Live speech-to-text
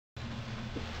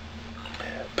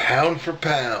Pound for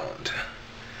pound,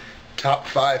 top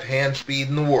 5 hand speed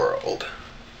in the world.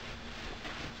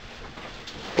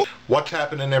 What's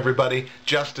happening, everybody?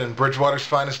 Justin, Bridgewater's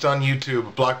Finest on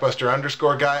YouTube,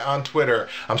 Blockbuster_guy on Twitter.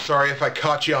 I'm sorry if I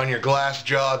caught you on your glass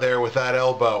jaw there with that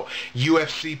elbow.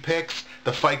 UFC picks,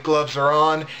 the fight gloves are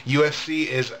on. UFC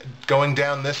is going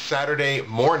down this Saturday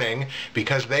morning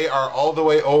because they are all the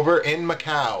way over in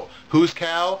Macau. Whose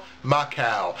cow?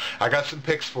 Macau. I got some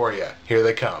picks for you. Here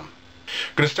they come.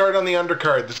 I'm going to start on the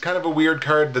undercard. This is kind of a weird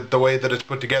card the way that it's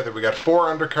put together. We got 4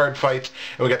 undercard fights,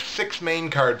 and we got 6 main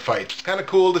card fights. It's kind of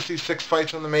cool to see 6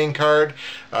 fights on the main card.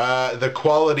 The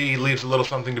quality leaves a little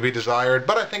something to be desired,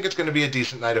 but I think it's going to be a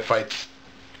decent night of fights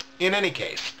in any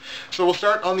case. So we'll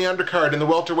start on the undercard. In the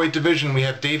welterweight division, we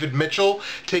have David Mitchell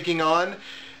taking on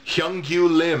Hyung-Gyu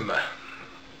Lim.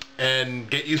 And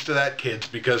get used to that, kids,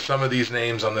 because some of these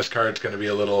names on this card is going to be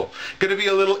a little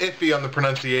iffy on the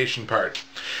pronunciation part.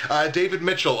 David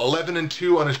Mitchell,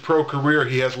 11-2 on his pro career.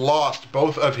 He has lost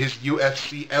both of his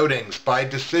UFC outings by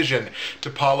decision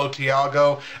to Paulo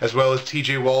Thiago as well as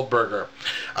TJ Waldberger.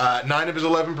 9 of his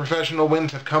 11 professional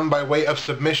wins have come by way of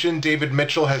submission. David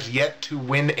Mitchell has yet to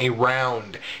win a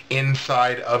round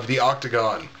inside of the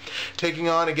octagon. Taking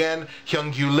on again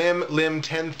Hyung-Gyu Lim. Lim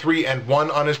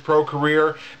 10-3-1 on his pro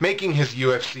career, making his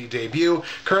UFC debut.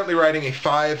 Currently riding a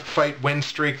 5-fight win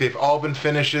streak. They've all been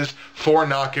finishes, 4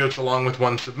 knockouts along with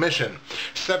 1 submission.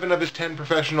 7 of his 10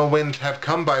 professional wins have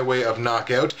come by way of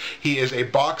knockout. He is a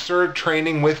boxer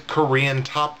training with Korean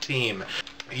Top Team.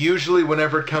 Usually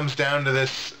whenever it comes down to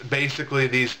this, basically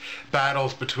these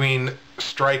battles between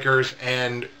strikers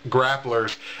and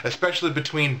grapplers, especially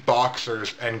between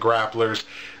boxers and grapplers,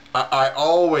 I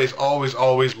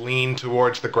always lean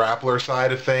towards the grappler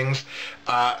side of things.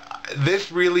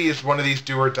 This really is one of these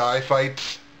do-or-die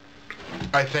fights,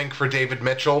 I think, for David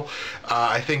Mitchell.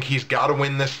 I think he's got to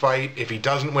win this fight. If he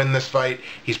doesn't win this fight,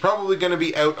 he's probably going to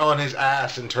be out on his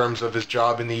ass in terms of his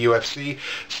job in the UFC.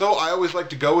 So I always like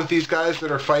to go with these guys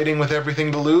that are fighting with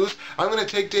everything to lose. I'm going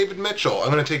to take David Mitchell.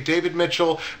 I'm going to take David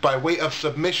Mitchell by way of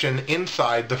submission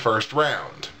inside the first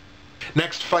round.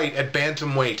 Next fight at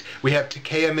bantamweight, we have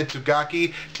Takeya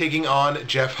Mitsugaki taking on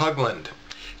Jeff Hugland.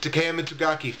 Takeya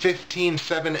Mitsugaki,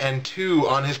 15-7-2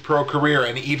 on his pro career,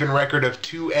 an even record of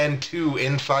 2-2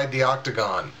 inside the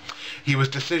octagon. He was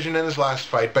decisioned in his last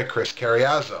fight by Chris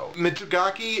Carriazo.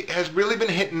 Mitsugaki has really been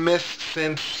hit and miss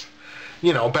since,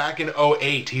 you know, back in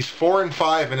 2008. He's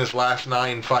 4-5 in his last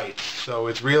 9 fights, so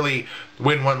it's really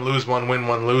win one, lose one, win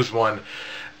one, lose one.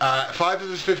 5 of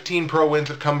his 15 pro wins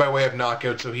have come by way of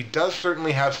knockout, so he does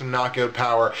certainly have some knockout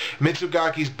power.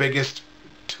 Mitsugaki's biggest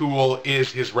tool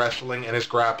is his wrestling and his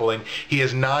grappling. He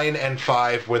is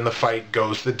 9-5 when the fight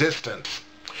goes the distance.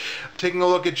 Taking a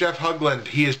look at Jeff Hugland,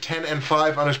 he is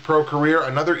 10-5 on his pro career,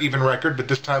 another even record, but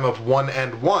this time of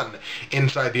 1-1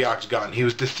 inside the octagon. He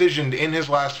was decisioned in his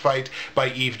last fight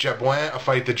by Yves Jabouin, a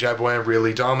fight that Jabouin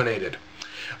really dominated.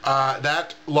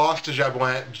 That loss to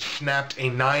Jabouin snapped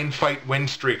a 9-fight win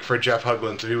streak for Jeff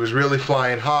Hugland, so he was really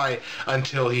flying high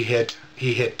until he hit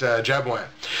Jabouin.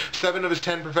 7 of his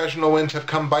 10 professional wins have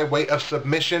come by way of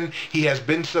submission. He has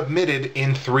been submitted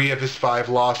in 3 of his 5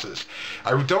 losses.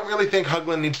 I don't really think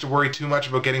Hugland needs to worry too much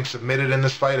about getting submitted in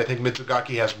this fight. I think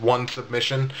Mitsugaki has 1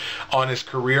 submission on his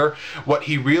career. What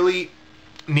he really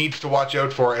needs to watch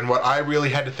out for, and what I really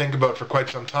had to think about for quite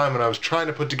some time when I was trying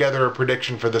to put together a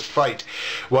prediction for this fight,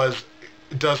 was,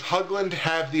 does Hugland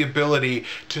have the ability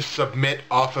to submit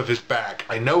off of his back?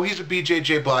 I know he's a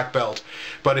BJJ black belt,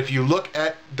 but if you look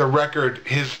at the record,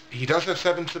 he does have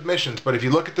 7 submissions, but if you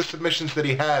look at the submissions that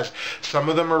he has, some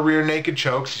of them are rear naked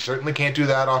chokes. You certainly can't do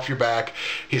that off your back.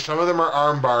 Some of them are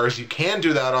arm bars. You can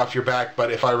do that off your back,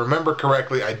 but if I remember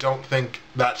correctly, I don't think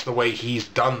that's the way he's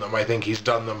done them. I think he's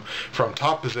done them from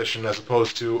top position as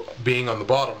opposed to being on the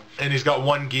bottom. And he's got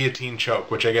 1 guillotine choke,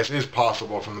 which I guess is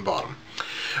possible from the bottom.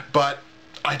 But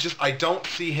I don't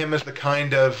see him as the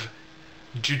kind of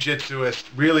jiu-jitsuist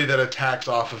really that attacks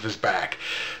off of his back.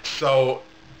 So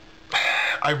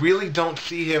I really don't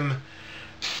see him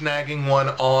snagging one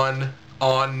on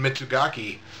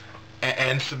Mitsugaki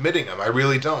and submitting him. I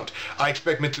really don't. I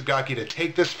expect Mitsugaki to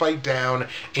take this fight down.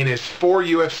 In his 4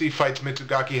 UFC fights,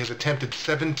 Mitsugaki has attempted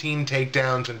 17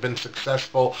 takedowns and been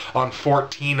successful on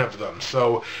 14 of them.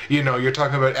 So, you know, you're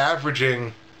talking about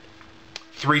averaging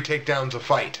 3 takedowns a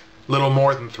fight. Little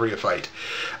more than 3 a fight.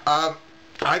 I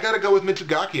gotta go with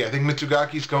Mitsugaki. I think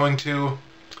Mitsugaki's going to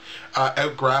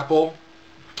out-grapple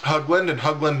Hugland, and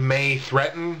Hugland may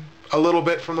threaten a little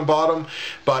bit from the bottom,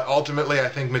 but ultimately I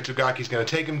think Mitsugaki's going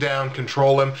to take him down,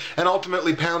 control him, and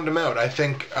ultimately pound him out. I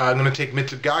think I'm going to take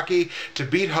Mitsugaki to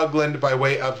beat Högland by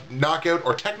way of knockout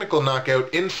or technical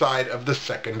knockout inside of the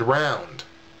second round.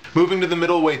 Moving to the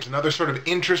middleweights, another sort of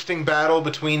interesting battle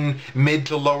between mid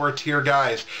to lower tier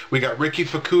guys. We got Ricky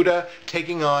Fukuda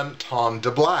taking on Tom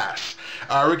DeBlass.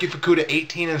 Ricky Fukuda,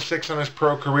 18-6 on his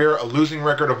pro career, a losing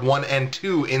record of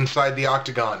 1-2 inside the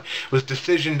octagon. Was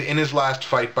decisioned in his last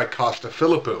fight by Costa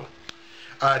Philippou.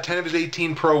 10 of his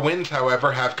 18 pro wins,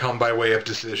 however, have come by way of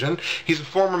decision. He's a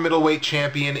former middleweight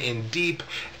champion in Deep,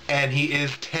 and he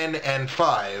is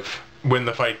 10-5. When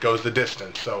the fight goes the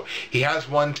distance. So he has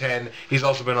won 10. He's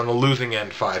also been on the losing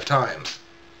end 5 times.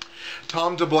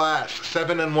 Tom DeBlass,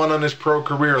 7-1 on his pro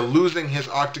career, losing his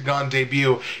octagon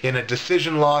debut in a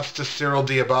decision loss to Cyril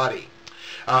Diabate.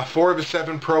 4 of his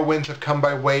 7 pro wins have come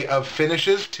by way of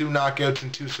finishes, 2 knockouts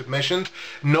and 2 submissions.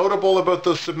 Notable about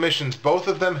those submissions, both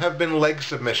of them have been leg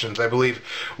submissions. I believe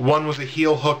one was a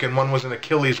heel hook and one was an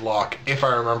Achilles lock, if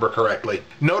I remember correctly.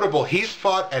 Notable, he's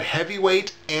fought at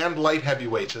heavyweight and light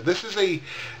heavyweight. So this is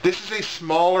a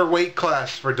smaller weight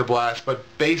class for DeBlass, but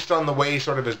based on the way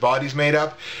sort of his body's made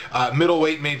up,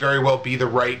 middleweight may very well be the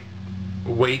right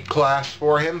weight class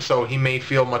for him, so he may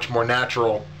feel much more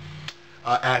natural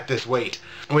at this weight.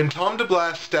 When Tom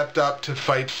DeBlass stepped up to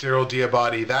fight Cyril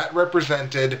Diabate, that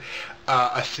represented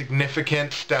a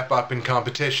significant step up in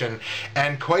competition,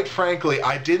 and quite frankly,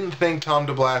 I didn't think Tom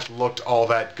DeBlass looked all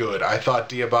that good. I thought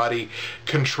Diabate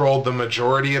controlled the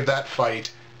majority of that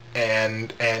fight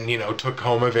and you know, took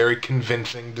home a very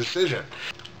convincing decision.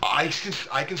 I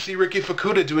can see Ricky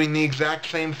Fukuda doing the exact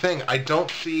same thing. I don't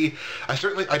see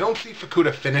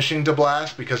Fukuda finishing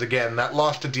DeBlass, because again, that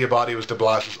loss to Diabate was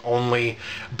DeBlass's only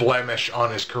blemish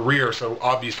on his career, so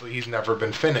obviously he's never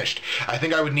been finished. I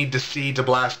think I would need to see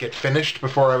DeBlass get finished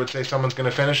before I would say someone's going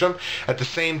to finish him. At the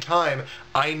same time,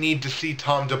 I need to see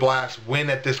Tom DeBlass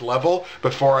win at this level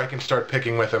before I can start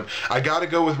picking with him. I gotta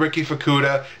go with Ricky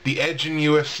Fukuda, the edge in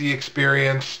UFC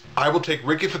experience. I will take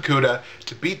Ricky Fukuda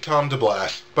to beat Tom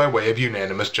DeBlass by way of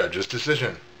unanimous judges'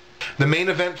 decision. The main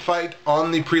event fight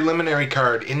on the preliminary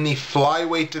card in the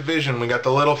flyweight division, we got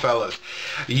the little fellas.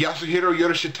 Yasuhiro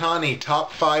Yoshitani,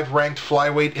 top 5 ranked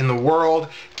flyweight in the world,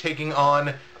 taking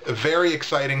on a very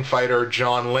exciting fighter,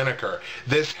 John Lineker.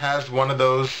 This has one of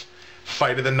those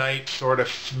fight of the night sort of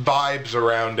vibes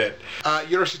around it.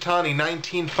 Yoshitani,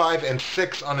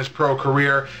 19-5-6 on his pro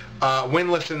career,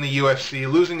 winless in the UFC,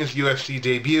 losing his UFC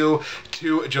debut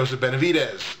to Joseph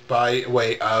Benavidez by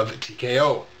way of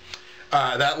TKO.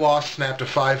 That loss snapped a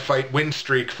 5-fight win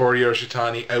streak for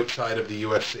Yoshitani outside of the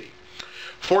UFC.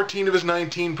 14 of his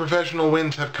 19 professional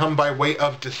wins have come by way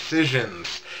of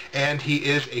decisions, and he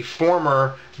is a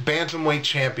former bantamweight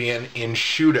champion in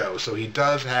Shudo, so he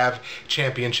does have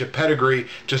championship pedigree,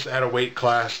 just at a weight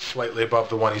class slightly above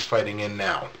the one he's fighting in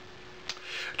now.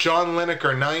 John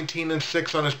Lineker,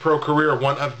 19-6 on his pro career,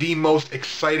 one of the most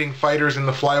exciting fighters in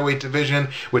the flyweight division,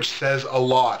 which says a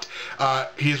lot.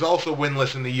 He's also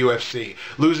winless in the UFC,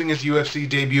 losing his UFC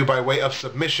debut by way of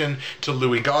submission to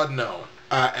Louis Gaudinot.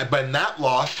 But that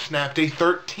loss snapped a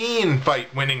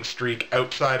 13-fight winning streak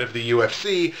outside of the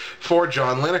UFC for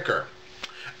John Lineker.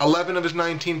 11 of his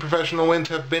 19 professional wins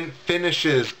have been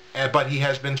finishes, but he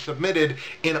has been submitted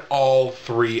in all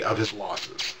 3 of his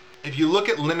losses. If you look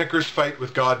at Lineker's fight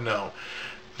with Gaudinot,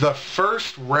 the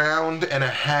first round and a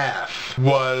half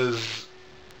was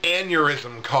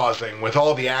aneurysm causing with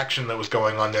all the action that was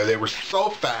going on there. They were so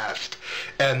fast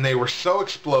and they were so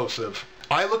explosive.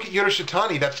 I look at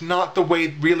Yoshitani, that's not the way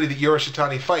really that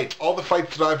Yoshitani fights. All the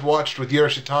fights that I've watched with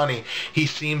Yoshitani, he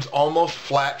seems almost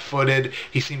flat-footed,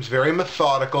 he seems very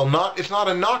methodical. It's not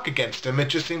a knock against him, it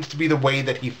just seems to be the way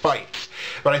that he fights.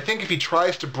 But I think if he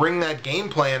tries to bring that game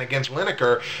plan against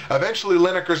Lineker, eventually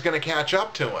Lineker's going to catch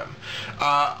up to him.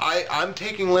 I'm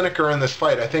taking Lineker in this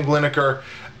fight. I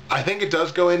think it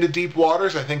does go into deep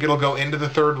waters. I think it'll go into the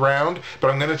 3rd round, but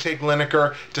I'm going to take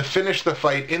Lineker to finish the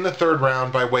fight in the 3rd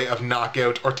round by way of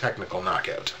knockout or technical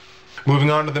knockout.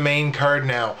 Moving on to the main card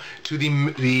now, to the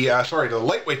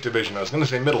lightweight division. I was going to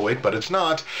say middleweight, but it's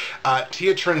not.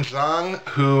 Tiatrin Zhang,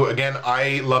 who, again,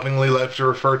 I lovingly love to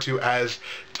refer to as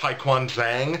Taekwon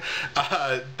Zhang,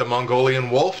 the Mongolian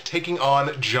Wolf, taking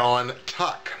on John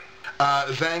Tuck.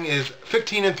 Zhang is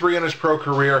 15-3 on his pro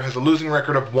career, has a losing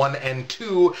record of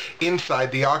 1-2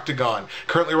 inside the octagon.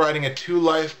 Currently riding a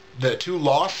two-loss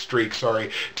streak,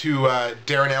 to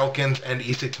Darren Elkins and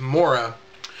Issei Tamura.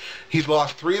 He's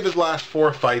lost 3 of his last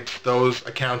 4 fights, those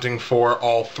accounting for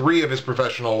all 3 of his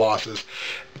professional losses.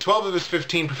 12 of his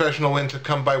 15 professional wins have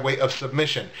come by way of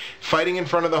submission. Fighting in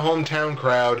front of the hometown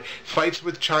crowd, fights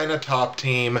with China top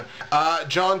team.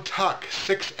 Jon Tuck,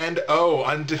 6-0,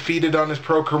 undefeated on his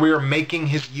pro career, making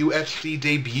his UFC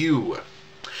debut.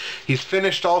 He's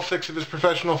finished all 6 of his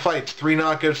professional fights, 3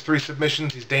 knockouts, 3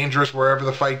 submissions. He's dangerous wherever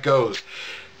the fight goes.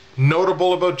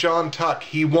 Notable about Jon Tuck,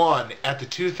 he won at the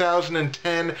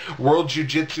 2010 World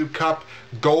Jiu-Jitsu Cup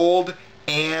gold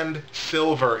and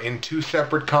silver in 2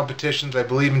 separate competitions, I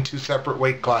believe in 2 separate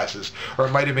weight classes. Or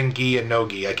it might have been gi and no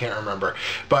gi, I can't remember.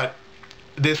 But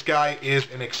this guy is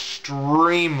an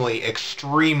extremely,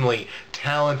 extremely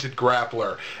talented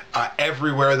grappler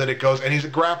everywhere that it goes. And he's a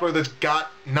grappler that's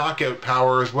got knockout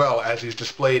power as well, as he's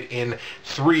displayed in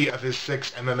 3 of his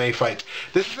 6 MMA fights.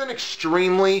 This is an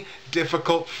extremely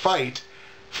difficult fight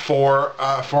for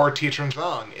Titran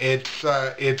Zong.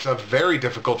 It's a very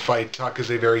difficult fight. Tuck is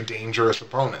a very dangerous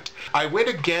opponent. I went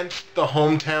against the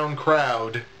hometown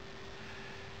crowd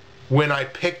when I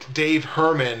picked Dave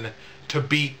Herman to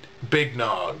beat Big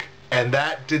Nog, and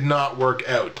that did not work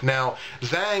out. Now,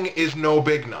 Zhang is no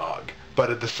Big Nog,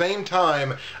 but at the same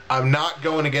time, I'm not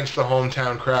going against the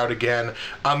hometown crowd again.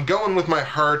 I'm going with my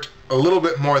heart a little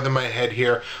bit more than my head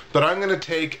here, but I'm going to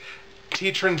take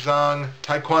Titran Zong,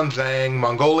 Taekwon Zhang,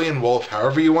 Mongolian Wolf,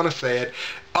 however you want to say it,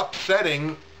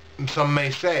 upsetting, some may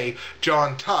say,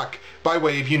 Jon Tuck by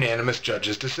way of unanimous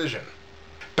judges' decision.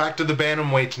 Back to the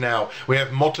bantamweights now. We have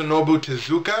Motonobu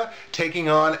Tezuka taking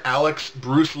on Alex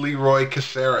Bruce Leroy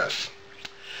Caceres.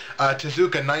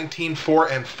 Tezuka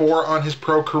 19-4-4 on his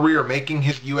pro career, making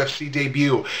his UFC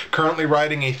debut. Currently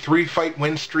riding a 3-fight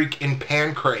win streak in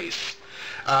Pancrase.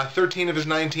 13 of his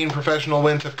 19 professional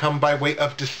wins have come by way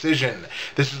of decision.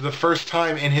 This is the first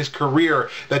time in his career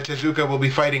that Tezuka will be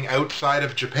fighting outside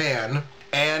of Japan.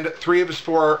 And 3 of his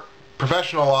 4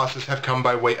 professional losses have come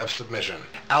by way of submission.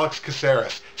 Alex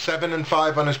Caceres,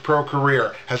 7-5 on his pro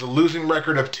career, has a losing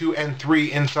record of 2-3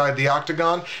 inside the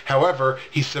octagon. However,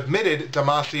 he submitted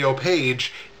Damasio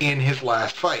Page in his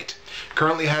last fight.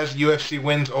 Currently has UFC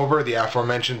wins over the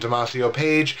aforementioned Damasio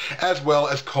Page, as well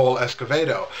as Cole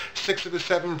Escovedo. 6 of his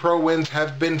 7 pro wins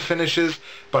have been finishes,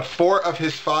 but 4 of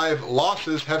his 5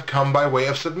 losses have come by way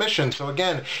of submission. So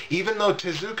again, even though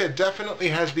Tezuka definitely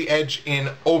has the edge in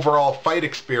overall fight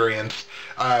experience,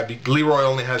 Leroy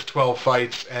only has 12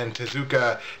 fights, and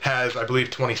Tezuka has, I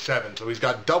believe, 27. So he's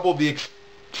got double the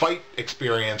fight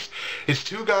experience. It's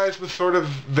 2 guys with sort of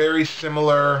very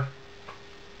similar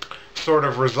sort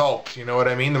of results, you know what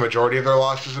I mean? The majority of their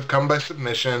losses have come by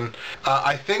submission.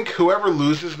 I think whoever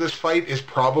loses this fight is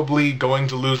probably going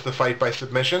to lose the fight by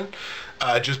submission,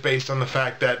 just based on the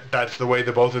fact that that's the way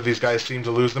that both of these guys seem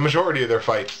to lose the majority of their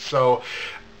fights. So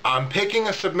I'm picking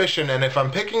a submission, and if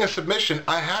I'm picking a submission,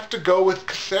 I have to go with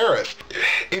Caceres.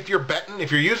 If you're betting,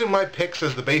 if you're using my picks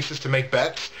as the basis to make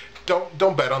bets,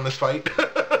 don't bet on this fight.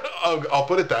 I'll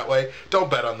put it that way.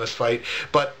 Don't bet on this fight.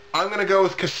 But I'm going to go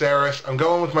with Caceres. I'm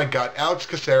going with my gut. Alex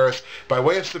Caceres by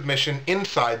way of submission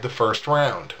inside the first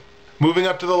round. Moving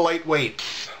up to the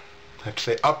lightweights. I have to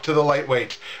say up to the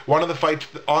lightweights. One of the fights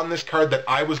on this card that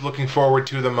I was looking forward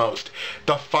to the most.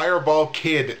 The Fireball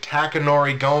Kid,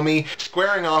 Takanori Gomi,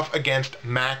 squaring off against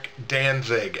Mac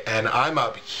Danzig. And I'm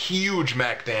a huge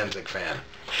Mac Danzig fan.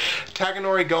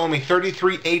 Takanori Gomi,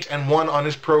 33-8-1 on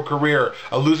his pro career,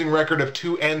 a losing record of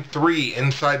 2-3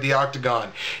 inside the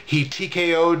octagon. He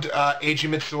TKO'd Eiji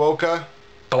Mitsuoka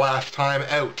the last time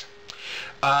out.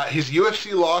 His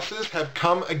UFC losses have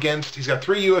come against, he's got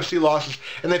 3 UFC losses,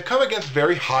 and they've come against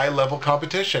very high-level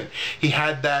competition. He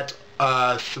had that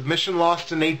submission loss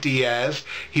to Nate Diaz,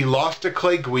 he lost to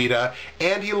Clay Guida,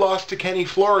 and he lost to Kenny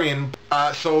Florian.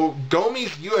 So Gomi's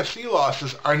UFC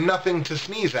losses are nothing to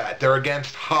sneeze at. They're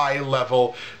against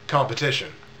high-level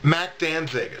competition. Mac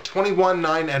Danzig,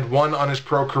 21-9-1 on his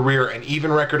pro career, an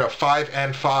even record of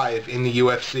 5-5 in the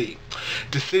UFC.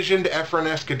 Decisioned Efren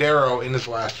Escudero in his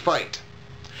last fight.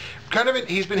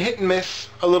 He's been hit and miss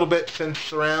a little bit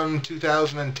since around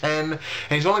 2010, and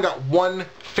he's only got 1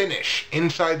 finish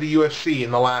inside the UFC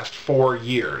in the last 4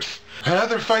 years.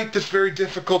 Another fight that's very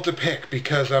difficult to pick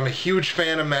because I'm a huge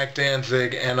fan of Mac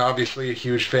Danzig and obviously a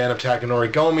huge fan of Takanori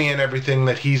Gomi and everything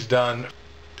that he's done.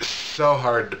 So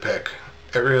hard to pick.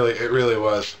 It really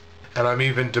was. And I'm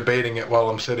even debating it while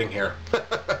I'm sitting here.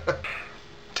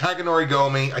 Takanori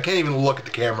Gomi, I can't even look at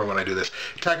the camera when I do this.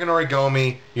 Takanori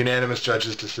Gomi, unanimous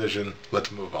judges' decision.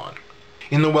 Let's move on.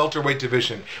 In the welterweight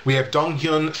division, we have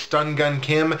Donghyun Stun Gun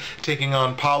Kim taking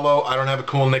on Paulo, I don't have a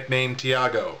cool nickname,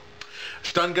 Tiago.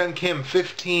 Stun Gun Kim,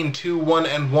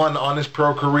 15-2-1-1 on his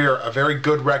pro career. A very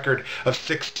good record of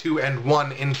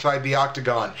 6-2-1 inside the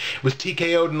octagon. Was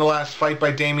TKO'd in the last fight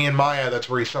by Demian Maia. That's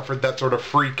where he suffered that sort of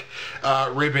freak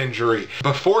rib injury.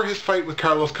 Before his fight with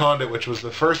Carlos Condit, which was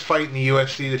the first fight in the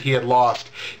UFC that he had lost,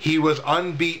 he was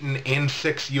unbeaten in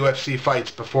 6 UFC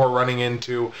fights before running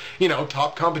into, you know,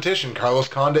 top competition, Carlos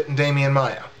Condit and Demian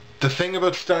Maia. The thing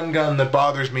about Stun Gun that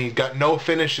bothers me, got no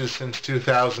finishes since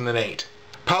 2008.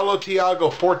 Paulo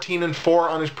Thiago, 14-4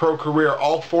 on his pro career.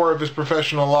 All 4 of his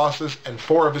professional losses and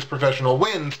 4 of his professional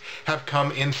wins have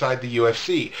come inside the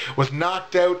UFC. Was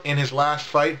knocked out in his last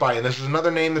fight by, and this is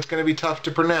another name that's going to be tough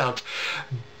to pronounce,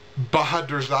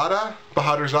 Bahadurzada,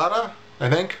 I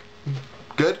think.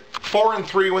 Good.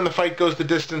 4-3 when the fight goes the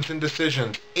distance in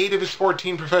decisions. 8 of his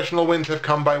 14 professional wins have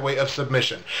come by way of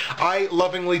submission. I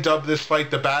lovingly dub this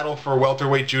fight the battle for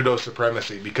welterweight judo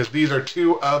supremacy because these are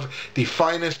 2 of the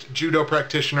finest judo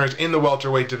practitioners in the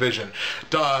welterweight division.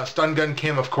 Stun Gun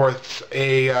Kim, of course,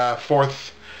 a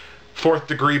fourth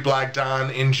degree black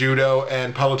dan in judo,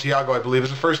 and Paulo Thiago, I believe,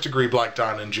 is a first degree black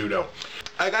dan in judo.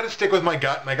 I gotta stick with my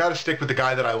gut, and I gotta stick with the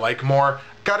guy that I like more.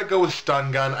 Gotta go with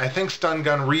Stun Gun. I think Stun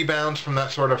Gun rebounds from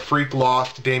that sort of freak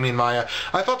loss to Demian Maia.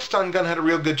 I thought Stun Gun had a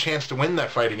real good chance to win that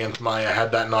fight against Maia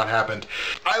had that not happened.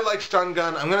 I like Stun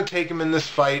Gun. I'm going to take him in this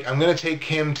fight. I'm going to take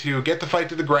him to get the fight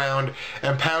to the ground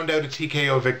and pound out a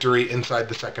TKO victory inside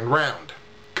the second round.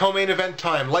 Co-main event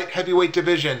time, light heavyweight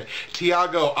division,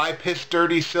 Thiago I Piss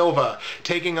Dirty Silva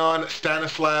taking on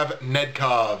Stanislav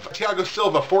Nedkov. Thiago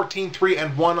Silva,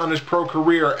 14-3-1 on his pro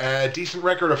career, a decent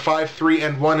record of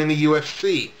 5-3-1 in the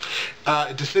UFC.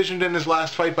 Decisioned in his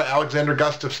last fight by Alexander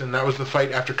Gustafsson. That was the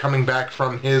fight after coming back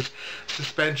from his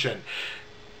suspension.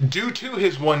 Due to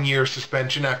his 1-year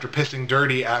suspension after pissing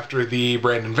dirty after the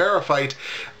Brandon Vera fight,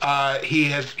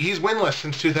 he's winless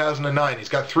since 2009. He's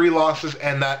got 3 losses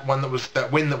and that win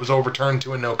that was overturned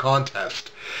to a no contest.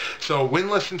 So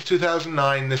winless since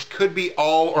 2009. This could be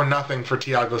all or nothing for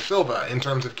Thiago Silva in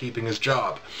terms of keeping his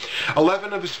job.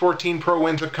 11 of his 14 pro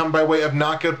wins have come by way of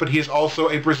knockout, but he is also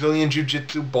a Brazilian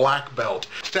Jiu-Jitsu black belt.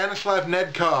 Stanislav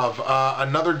Nedkov,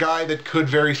 another guy that could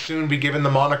very soon be given the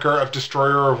moniker of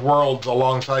Destroyer of Worlds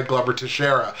alongside Glover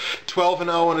Teixeira. 12-0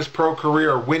 on his pro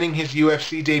career, winning his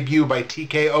UFC debut by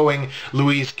TKOing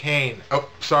Luis Cane.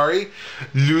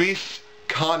 Luis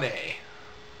Cane.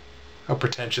 How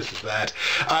pretentious is that?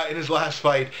 In his last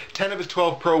fight, 10 of his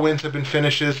 12 pro wins have been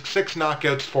finishes, 6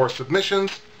 knockouts, 4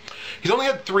 submissions. He's only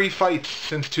had 3 fights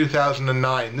since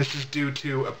 2009. This is due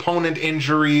to opponent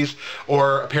injuries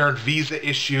or apparent visa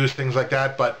issues, things like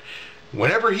that, but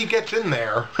whenever he gets in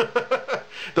there,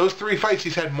 those 3 fights,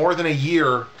 he's had more than a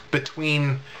year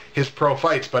between his pro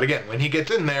fights. But again, when he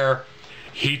gets in there,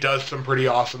 he does some pretty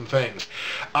awesome things.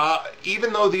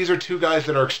 Even though these are 2 guys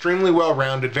that are extremely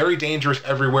well-rounded, very dangerous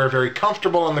everywhere, very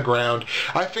comfortable on the ground,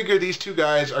 I figure these 2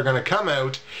 guys are going to come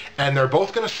out and they're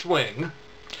both going to swing,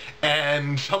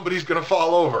 and somebody's going to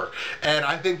fall over. And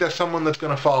I think that someone that's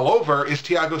going to fall over is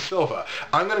Thiago Silva.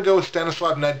 I'm going to go with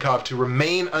Stanislav Nedkov to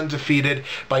remain undefeated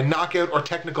by knockout or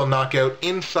technical knockout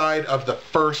inside of the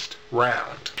first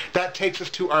round. That takes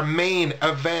us to our main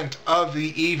event of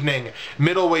the evening,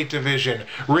 middleweight division.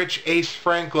 Rich Ace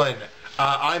Franklin.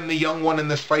 I'm the young one in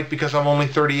this fight because I'm only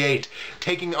 38.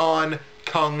 Taking on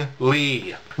Cung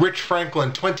Le. Rich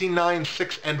Franklin,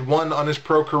 29-6-1 on his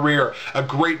pro career. A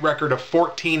great record of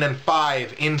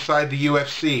 14-5 inside the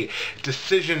UFC.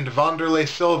 Decisioned Wanderlei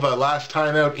Silva last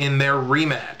time out in their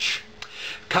rematch.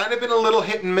 Kind of been a little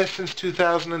hit and miss since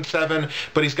 2007,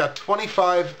 but he's got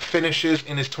 25 finishes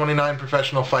in his 29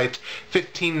 professional fights,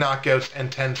 15 knockouts,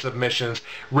 and 10 submissions.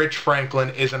 Rich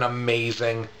Franklin is an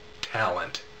amazing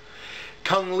talent.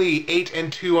 Cung Le,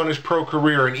 8-2 on his pro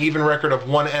career, an even record of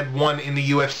 1-1 in the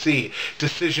UFC.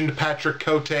 Decisioned Patrick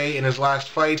Cote in his last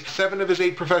fight. 7 of his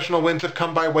 8 professional wins have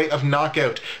come by way of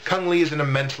knockout. Cung Le is an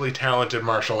immensely talented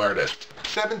martial artist.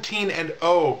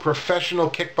 17-0 professional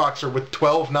kickboxer with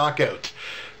 12 knockouts.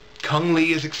 Cung Le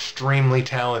is extremely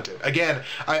talented. Again,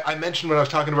 I mentioned when I was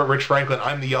talking about Rich Franklin,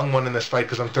 I'm the young one in this fight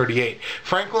because I'm 38.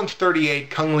 Franklin's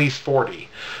 38, Cung Le's 40.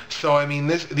 So, I mean,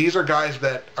 these are guys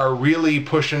that are really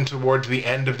pushing towards the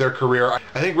end of their career.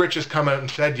 I think Rich has come out and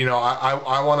said, you know,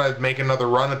 I want to make another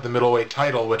run at the middleweight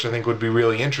title, which I think would be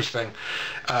really interesting.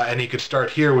 And he could start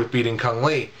here with beating Cung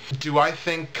Le. Do I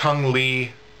think Cung Le,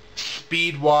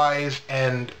 speed-wise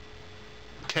and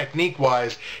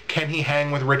technique-wise, can he hang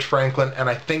with Rich Franklin? And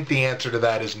I think the answer to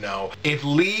that is no. If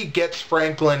Lee gets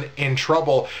Franklin in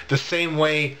trouble the same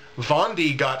way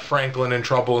Vondi got Franklin in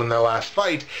trouble in their last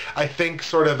fight, I think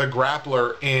sort of the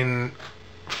grappler in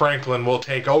Franklin will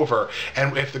take over.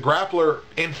 And if the grappler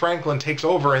in Franklin takes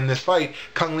over in this fight,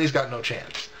 Cung Le's got no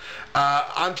chance.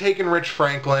 I'm taking Rich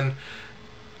Franklin.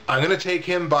 I'm going to take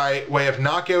him by way of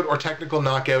knockout or technical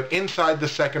knockout inside the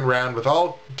second round, with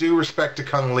all due respect to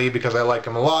Cung Le, because I like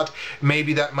him a lot.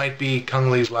 Maybe that might be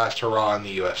Cung Le's last hurrah in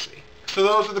the UFC. So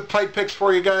those are the fight picks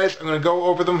for you guys. I'm going to go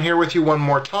over them here with you one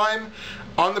more time.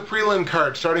 On the prelim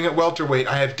card, starting at welterweight,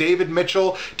 I have David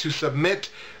Mitchell to submit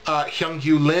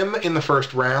Hyung-Yu Lim in the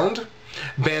first round.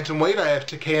 Bantamweight, I have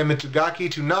Takeya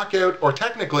Mitsugaki to knockout or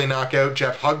technically knockout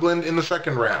Jeff Hugland in the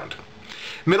second round.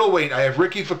 Middleweight, I have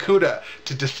Ricky Fukuda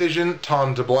to decision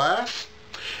Tom DeBlass.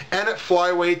 And at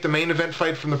flyweight, the main event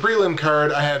fight from the prelim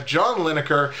card, I have John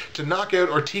Lineker to knockout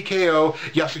or TKO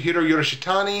Yasuhiro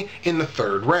Yoshitani in the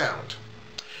third round.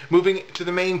 Moving to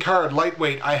the main card,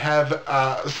 lightweight, I have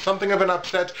something of an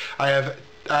upset. I have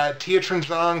Tiatran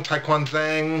Zhang, Taekwon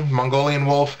Zhang, Mongolian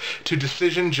Wolf to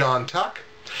decision John Tuck.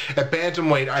 At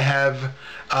bantamweight, I have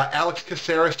Alex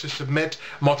Caceres to submit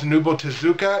Motonobu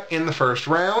Tezuka in the first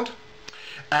round.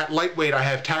 At lightweight, I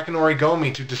have Takanori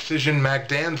Gomi to decision Mac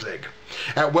Danzig.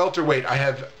 At welterweight, I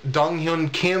have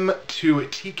Dong-Hyun Kim to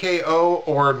TKO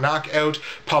or knock out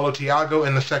Paulo Thiago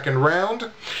in the second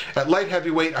round. At light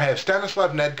heavyweight, I have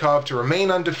Stanislav Nedkov to remain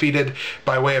undefeated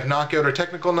by way of knockout or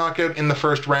technical knockout in the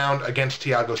first round against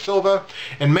Thiago Silva.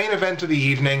 And main event of the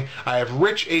evening, I have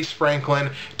Rich Ace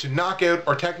Franklin to knockout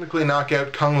or technically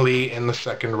knockout Cung Le in the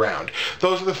second round.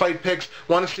 Those are the fight picks.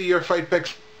 Want to see your fight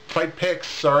picks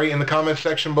in the comments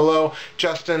section below.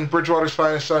 Justin, Bridgewater's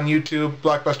Finest on YouTube,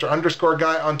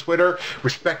 Blockbuster_guy on Twitter.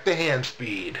 Respect the hand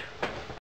speed.